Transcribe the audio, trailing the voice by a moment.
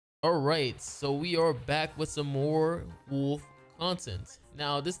All right, so we are back with some more wolf content.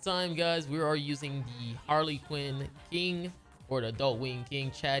 Now this time, guys, we are using the Harley Quinn King, or the Adult Wing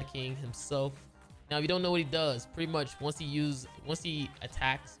King, Chad King himself. Now if you don't know what he does, pretty much once he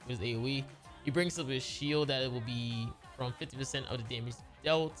attacks with his AoE, he brings up his shield that it will be from 50% of the damage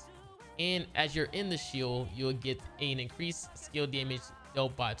dealt, and as you're in the shield, you'll get an increased skill damage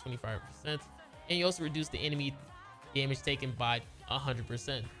dealt by 25%, and you also reduce the enemy damage taken by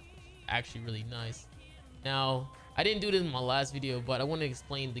 100%. Actually really nice. Now I didn't do this in my last video, but I want to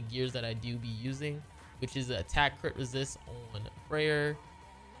explain the gears that I do be using, which is attack crit resist on Prayer,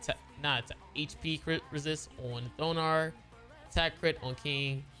 HP crit resist on Thonar, attack crit on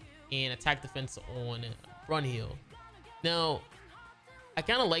King, and attack defense on Brunhill. Now I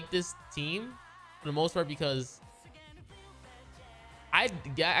kind of like this team for the most part because I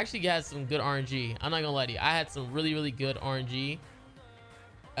actually got some good RNG. I'm not gonna lie to you, I had some really good RNG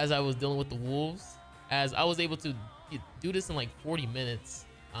as I was dealing with the wolves, as I was able to do this in like 40 minutes.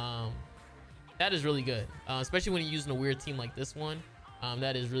 That is really good, especially when you're using a weird team like this one.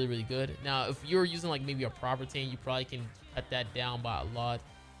 That is really good. Now if you're using like maybe a proper team, you probably can cut that down by a lot.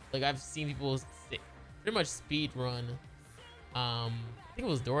 Like I've seen people pretty much speed run, I think it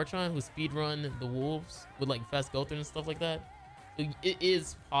was Doratron who speed run the wolves with like fast go through and stuff like that. It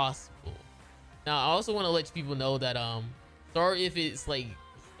is possible. Now I also want to let people know that sorry if it's like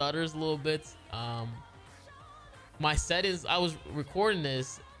stutters a little bit. My settings, I was recording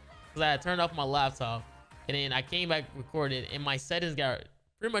this because I had turned off my laptop, and then I came back recorded and my settings got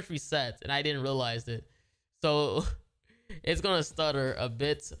pretty much reset and I didn't realize it, so it's gonna stutter a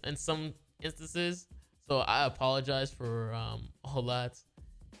bit in some instances, so I apologize for all that,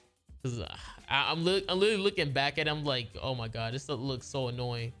 because I'm literally looking back at it, I'm like, oh my god, this looks so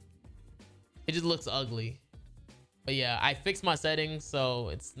annoying. It just looks ugly. But yeah, I fixed my settings, so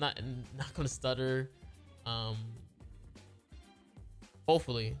it's not gonna stutter.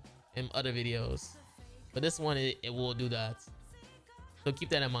 Hopefully in other videos, but this one it will do that. So keep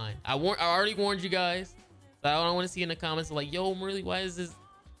that in mind. I already warned you guys. But I don't want to see in the comments like, yo, Marilli, why does this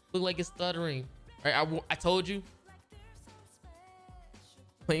look like it's stuttering? All right, I told you.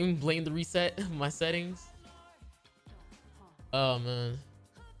 Blame the reset of my settings. Oh man.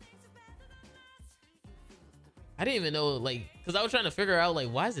 I didn't even know, like, because I was trying to figure out like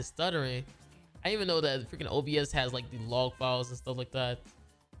why is it stuttering. I didn't even know that freaking OBS has like the log files and stuff like that.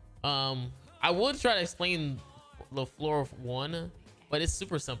 I would try to explain the floor 1, but it's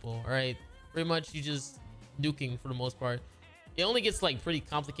super simple. All right, pretty much you just nuking for the most part. It only gets like pretty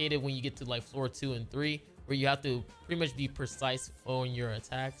complicated when you get to like floor 2 and 3, where you have to pretty much be precise on your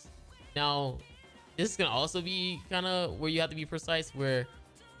attacks. Now this is gonna also be kind of where you have to be precise, where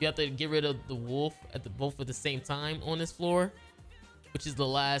you have to get rid of the wolf both at the same time on this floor, which is the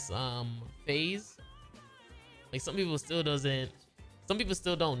last phase. Like some people still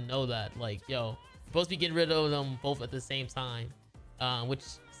don't know that, like, yo, you're supposed to be getting rid of them both at the same time, which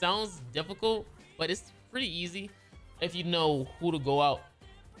sounds difficult, but it's pretty easy if you know who to go out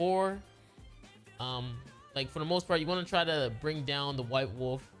for. Like for the most part, you want to try to bring down the white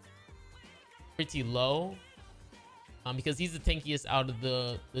wolf pretty low, because he's the tankiest out of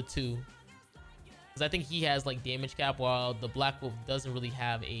the two, because I think he has like damage cap, while the black wolf doesn't really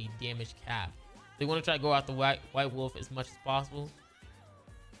have a damage cap. So you want to try to go out the white wolf as much as possible.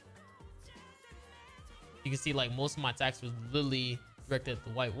 You can see like most of my attacks was literally directed at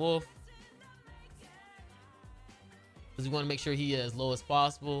the white wolf, because we want to make sure he is as low as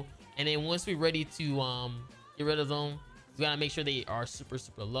possible. And then once we're ready to get rid of them, we gotta make sure they are super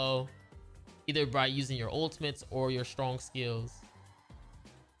low, either by using your ultimates or your strong skills.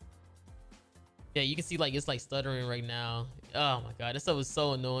 Yeah, you can see like it's like stuttering right now. Oh my god, this stuff was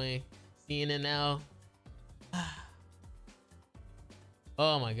so annoying seeing it now.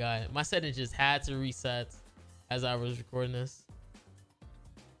 Oh my god, my settings just had to reset as I was recording this.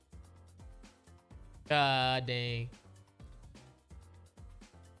 God dang.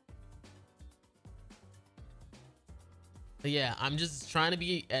 But yeah, I'm just trying to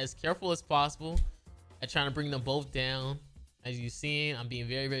be as careful as possible at trying to bring them both down. As you've seen, I'm being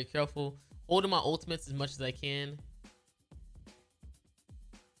very careful, holding my ultimates as much as I can.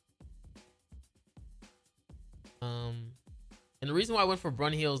 And the reason why I went for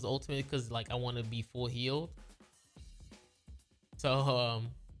Brunhill's ultimate, because like I want to be full healed. So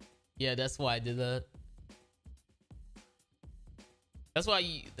yeah, that's why I did that. That's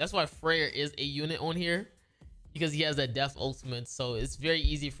why Freyr is a unit on here, because he has that death ultimate, so it's very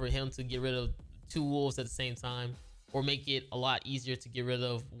easy for him to get rid of 2 wolves at the same time, or make it a lot easier to get rid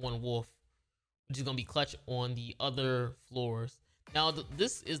of 1 wolf, which is gonna be clutch on the other floors. Now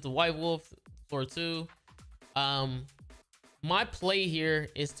this is the White Wolf floor 2. My play here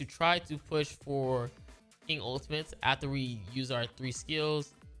is to try to push for King ultimates after we use our 3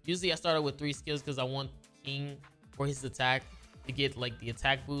 skills. Usually I started with 3 skills because I want King for his attack to get like the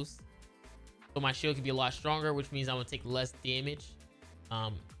attack boost, so my shield can be a lot stronger, which means I'm gonna take less damage.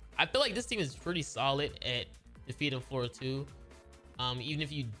 I feel like this team is pretty solid at defeating floor 2. Even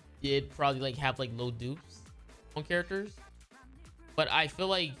if you did probably like have like low dupes on characters, but I feel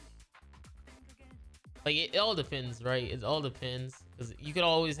like it all depends, right? It all depends, because you could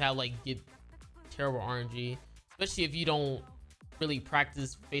always have like get terrible RNG, especially if you don't really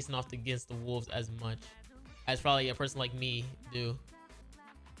practice facing off against the wolves as much as probably a person like me do.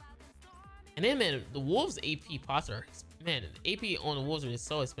 And then, man, the wolves AP pots are, man, AP on the wolves are just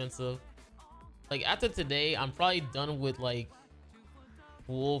so expensive. Like after today, I'm probably done with like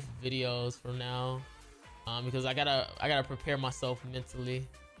wolf videos for now, because I gotta prepare myself mentally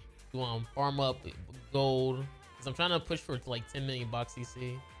to farm up gold, because I'm trying to push for like 10 million box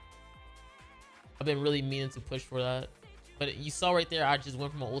CC. I've been really meaning to push for that, but you saw right there I just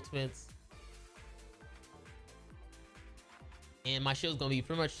went for my ultimates, and my shield's gonna be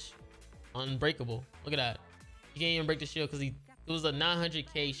pretty much unbreakable. Look at that, you can't even break the shield because it was a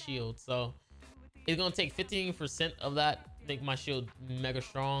 900k shield, so it's gonna take 15% of that to make my shield mega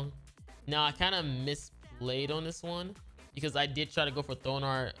strong. Now I kind of misplayed on this one because I did try to go for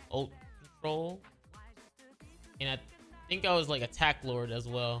Thonar ult control, and I think I was like attack lord as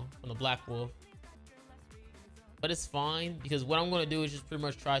well from the Black Wolf, but it's fine because what I'm going to do is just pretty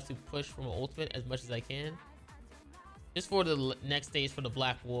much try to push from an ultimate as much as I can just for the next stage for the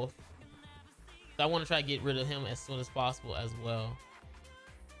Black Wolf. So I want to try to get rid of him as soon as possible as well.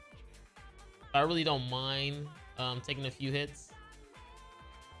 I really don't mind taking a few hits,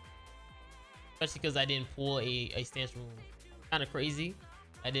 especially because I didn't pull a stance rule. Kind of crazy,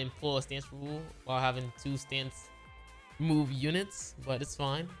 I didn't pull a stance rule while having 2 stance move units, but it's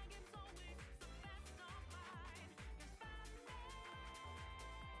fine.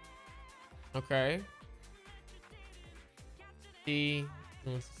 Okay, see,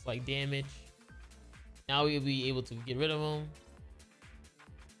 doing some slight damage. Now we'll be able to get rid of him.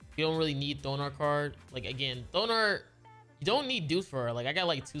 You don't really need Thonar card. Like again, Thonar, you don't need dupes for her. Like I got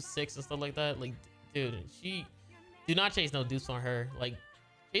like 2-6 and stuff like that. Like dude, she do not chase no dupes on her. Like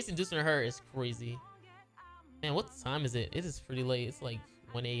chasing dupes on her is crazy. Man, what time is it? It is pretty late. It's like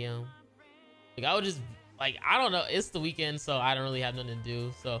 1 a.m. Like I would just like, I don't know, it's the weekend, so I don't really have nothing to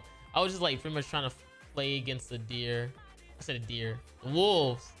do. So I was just like pretty much trying to play against the deer. I said a deer, the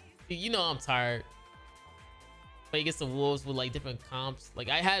wolves. You know I'm tired. Play against the wolves with like different comps. Like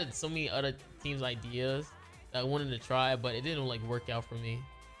I had so many other teams ideas that I wanted to try, but it didn't like work out for me.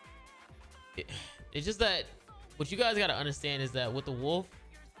 It's just that what you guys got to understand is that with the wolf,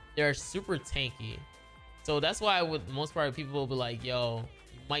 they're super tanky. So that's why with most part people will be like, yo,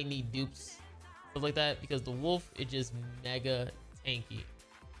 you might need dupes, stuff like that, because the wolf is just mega tanky.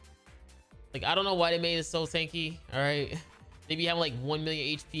 Like I don't know why they made it so tanky. All right, they be having like 1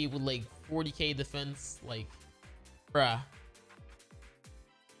 million HP with like 40k defense, like bruh.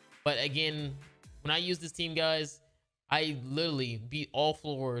 But again, when I use this team, guys, I literally beat all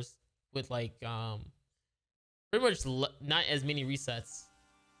floors with like pretty much not as many resets.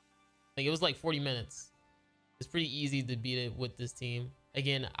 Like it was like 40 minutes. It's pretty easy to beat it with this team.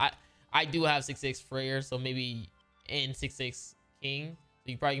 Again, I do have 6-6 Freyr, so maybe, and 6-6 King.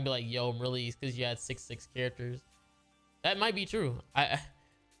 So you probably can be like, yo, Marilli, it's because you had 6-6 characters. That might be true.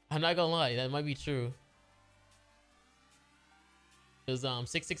 I'm not gonna lie, that might be true. Because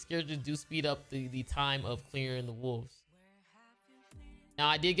 6-6 characters do speed up the time of clearing the wolves. Now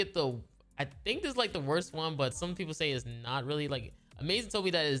I did get the, I think this is like the worst one, but some people say it's not really. Like Amazing told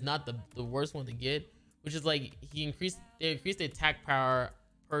me that it's not the worst one to get, which is like they increased the attack power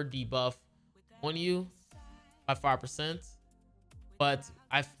per debuff on you by 5%. But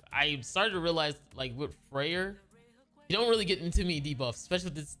I started to realize, like with Freyr, you don't really get into many debuffs,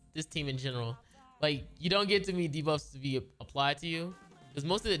 especially with this team in general. Like you don't get too many debuffs to be applied to you, because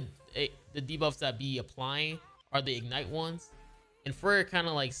most of the debuffs that be applying are the ignite ones, and Freyr kind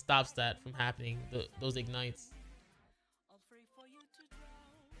of like stops that from happening, those ignites.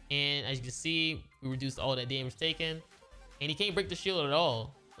 And as you can see, we reduced all that damage taken, and he can't break the shield at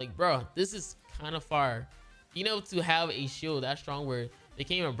all. Like bro, this is kind of fire. You know, to have a shield that strong where they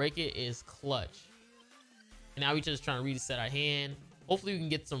can't even break it is clutch. And now we just trying to reset our hand. Hopefully we can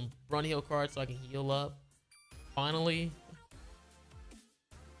get some run heal cards so I can heal up finally.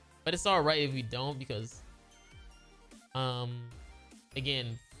 But it's all right if we don't, because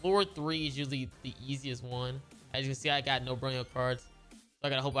again, floor 3 is usually the easiest one. As you can see, I got no Brunhild cards, so I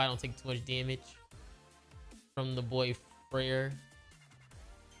gotta hope I don't take too much damage from the boy Freyr.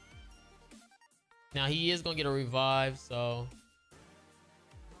 Now he is gonna get a revive, so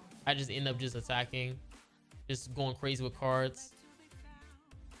I just end up just attacking, just going crazy with cards.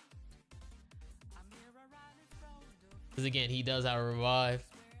 Because again, he does have a revive.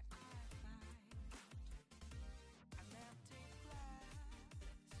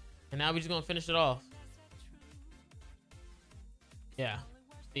 And now we're just gonna finish it off. Yeah.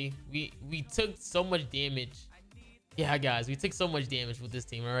 See, we took so much damage. Yeah, guys, we took so much damage with this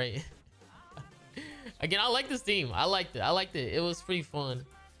team, all right? Again, I like this team. I liked it. It was pretty fun.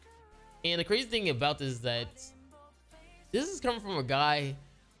 And the crazy thing about this is that this is coming from a guy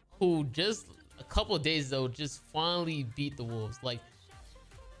who just a couple of days ago just finally beat the Wolves. Like,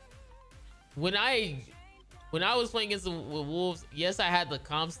 when I was playing against the Wolves, yes, I had the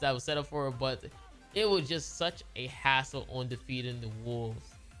comps that was set up for it, but it was just such a hassle on defeating the Wolves.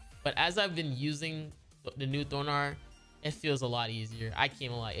 But as I've been using the new Thornar, it feels a lot easier. I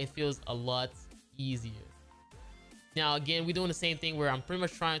can't lie, it feels a lot easier. Now again, we're doing the same thing where I'm pretty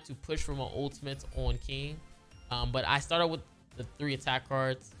much trying to push for my ultimates on King, but I started with the 3 attack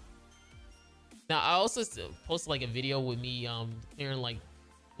cards. Now I also posted like a video with me clearing like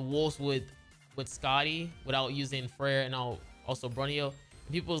the Wolves with Scotty without using Freyr and also Brunhild.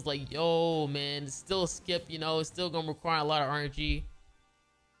 People was like, yo man, it's still a skip, you know, it's still gonna require a lot of RNG.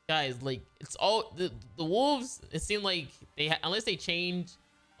 Guys, like, it's all the Wolves, it seemed like unless they change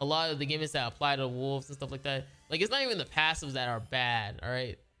a lot of the gimmicks that apply to the Wolves and stuff like that, like, it's not even the passives that are bad, all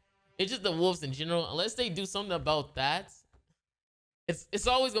right? It's just the Wolves in general. Unless they do something about that, it's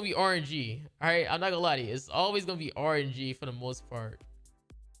always gonna be RNG, all right? I'm not gonna lie to you, it's always gonna be RNG for the most part.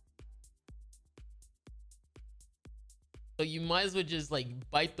 So you might as well just like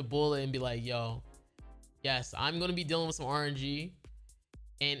bite the bullet and be like, yo, yes, I'm gonna be dealing with some RNG,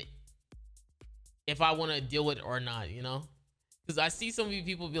 and if I want to deal with it or not, you know? Because I see some of you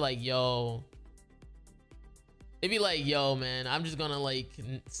people be like, yo, they be like, yo man, I'm just gonna like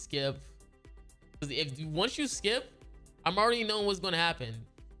skip. Because once you skip, I'm already knowing what's gonna happen.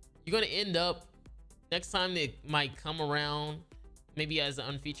 You're gonna end up, next time they might come around, maybe as an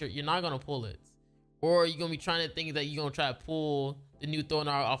unfeatured, you're not gonna pull it. Or you're gonna be trying to think that you're gonna try to pull the new Thornar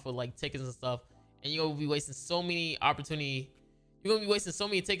off of like tickets and stuff, and you're gonna be wasting so many opportunity. You're gonna be wasting so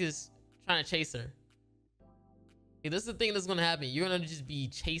many tickets trying to chase her. Okay, this is the thing that's gonna happen. You're gonna just be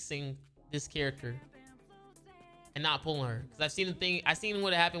chasing this character and not pulling her. Because I've seen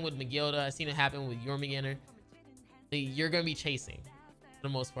what happened with Magilda. I've seen it happen with Jormungandr. You're gonna be chasing for the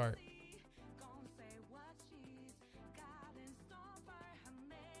most part.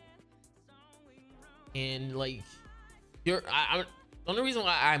 And like, the only reason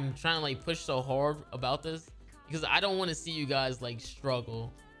why I'm trying to like push so hard about this, because I don't want to see you guys like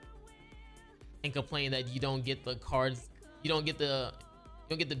struggle and complain that you don't get the cards, you don't get to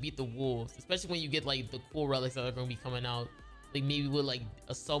beat the Wolves, especially when you get like the cool relics that are going to be coming out, like maybe with like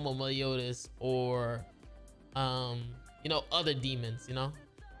a Soma Meliodas or you know, other demons, you know.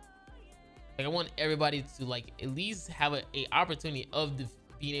 Like, I want everybody to like at least have a opportunity of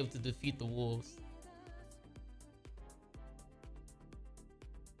being able to defeat the Wolves.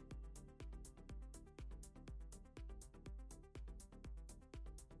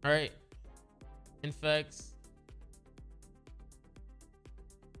 All right, infects,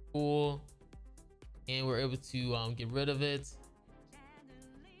 cool, and we're able to get rid of it.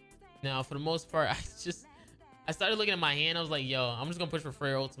 Now for the most part, I started looking at my hand. I was like, yo, I'm just gonna push for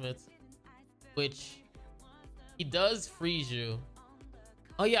Freyr ultimates, which he does freeze you.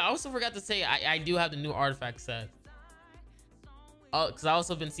 Oh yeah, I also forgot to say I do have the new artifact set. Oh, because I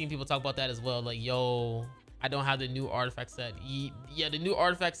also been seeing people talk about that as well, like, yo, I don't have the new artifact set. Yeah, the new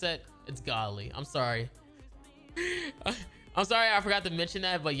artifact set, it's godly. I'm sorry. I'm sorry I forgot to mention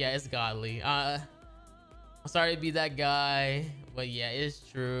that, but yeah, it's godly. I'm sorry to be that guy, but yeah, it's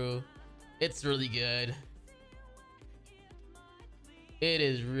true. It's really good. It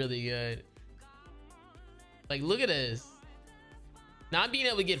is really good. Like, look at this. Not being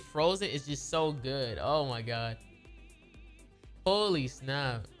able to get frozen is just so good. Oh my god. Holy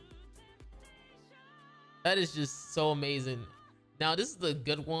snap. That is just so amazing. Now this is the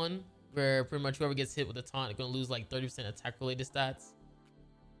good one where pretty much whoever gets hit with a taunt is gonna lose like 30% attack related stats.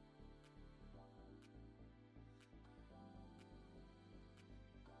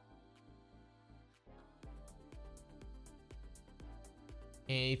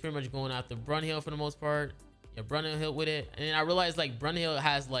 And you're pretty much going after Brunhild for the most part. Yeah, Brunhild hit with it. And then I realized like Brunhild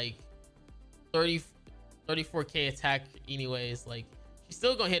has like 34k attack anyways. Like, she's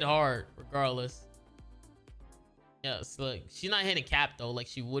still gonna hit hard regardless. Yeah, so like she's not hitting cap though, like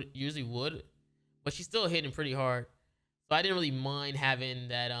she would usually would, but she's still hitting pretty hard. So I didn't really mind having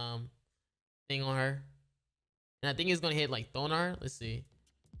that thing on her. And I think it's gonna hit like Thonar. Let's see.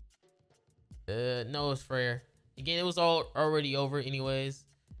 No, it's Freyr. Again, it was all already over anyways.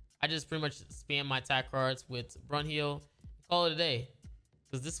 I just pretty much spam my attack cards with Brunheal. Call it a day.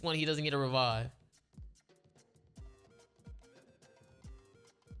 Because this one he doesn't get a revive.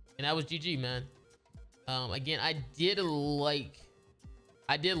 And that was GG, man. Again, I did like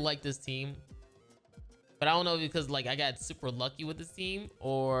this team, but I don't know because like I got super lucky with this team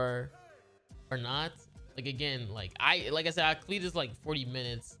or not. Like again, like I said, I cleared this like 40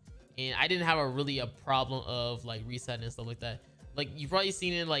 minutes and I didn't have a problem of like resetting and stuff like that. Like you've probably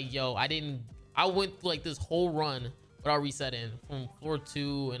seen it, like, yo, I went through like this whole run without resetting from floor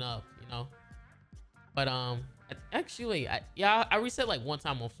 2 and up, you know. But actually, I reset like one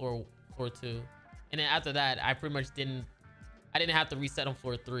time on floor 2, and then after that I pretty much didn't have to reset on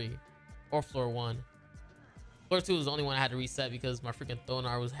floor 3 or floor 1. Floor 2 was the only one I had to reset because my freaking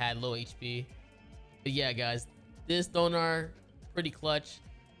Thonar had low HP. But yeah, guys, this Thonar pretty clutch.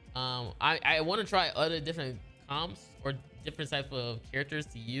 I want to try other different comps or different type of characters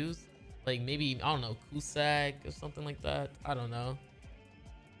to use, like maybe, I don't know, Kusak or something like that. I don't know.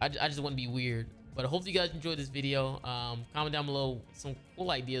 I just want to be weird. But I hope you guys enjoyed this video. Comment down below some cool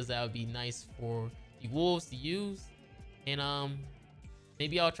ideas that would be nice for the wolves to use, and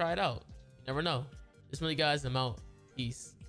maybe I'll try it out. You never know. This really, guys, I'm out. Peace.